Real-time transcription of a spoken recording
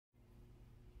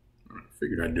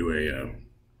Figured I'd do a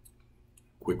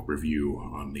quick review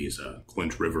on these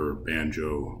Clinch River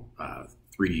Banjo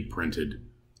 3D printed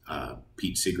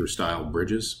Pete Seeger style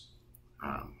bridges.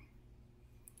 I've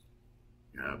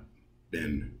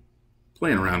been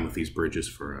playing around with these bridges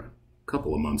for a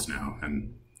couple of months now,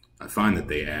 and I find that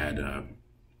they add a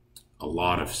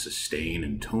lot of sustain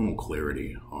and tonal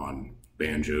clarity on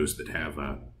banjos that have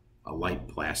a light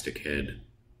plastic head,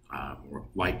 or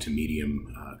light to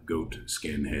medium goat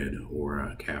skin head or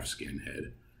a calf skin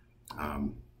head.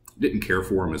 Didn't care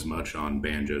for them as much on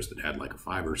banjos that had like a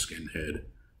fiber skin head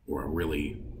or a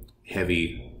really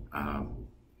heavy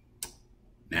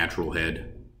natural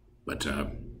head. But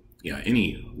yeah,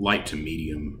 any light to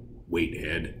medium weight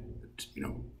head,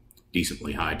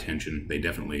 decently high tension, they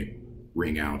definitely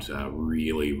ring out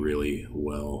really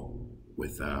well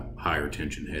with higher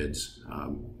tension heads.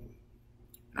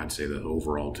 I'd say the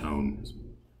overall tone has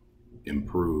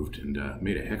improved and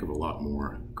made a heck of a lot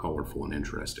more colorful and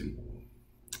interesting.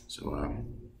 So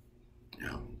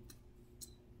yeah,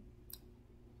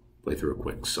 play through a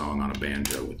quick song on a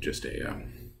banjo with just a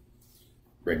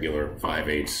regular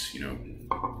 5/8,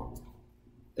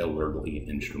 elderly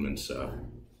instruments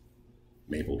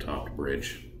maple topped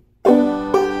bridge.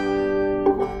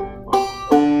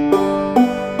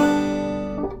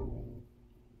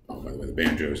 The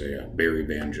banjo is a berry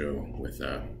banjo with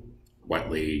a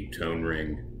white lady tone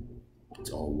ring. It's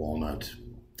all walnut,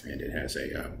 and it has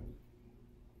a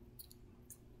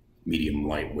medium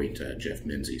lightweight Jeff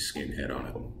Menzies skin head on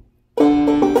it.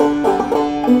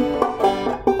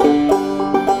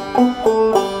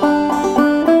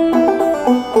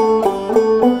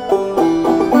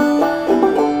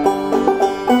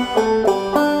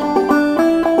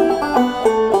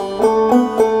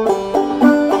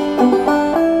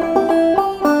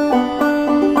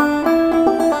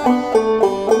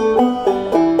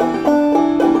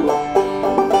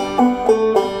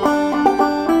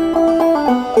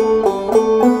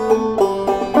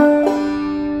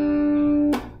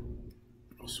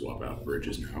 Swap out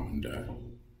bridges now and I'm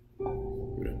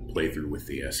going to play through with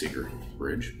the Seeger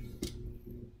bridge.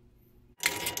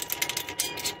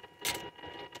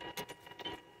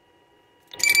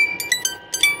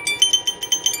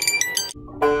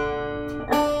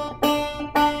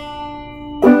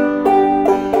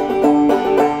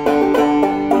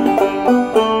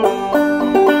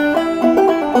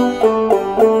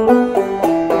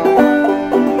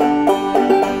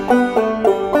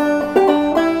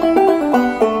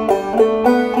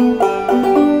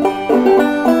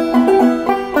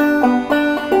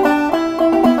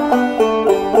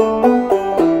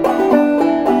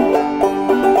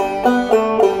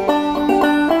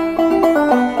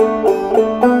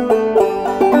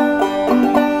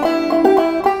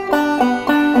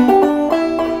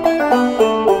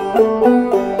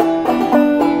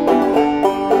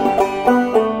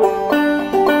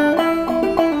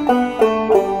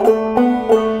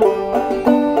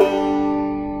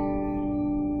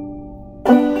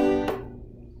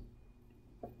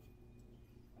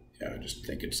 I just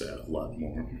think it's a lot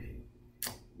more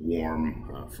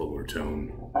warm, fuller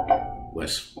tone,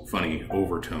 less funny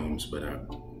overtones, but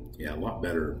yeah, a lot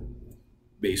better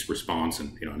bass response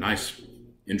and a nice,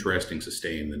 interesting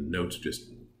sustain. The notes just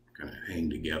kind of hang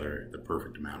together at the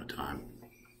perfect amount of time.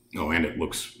 Oh, and it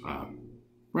looks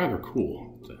rather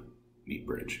cool. It's a neat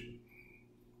bridge.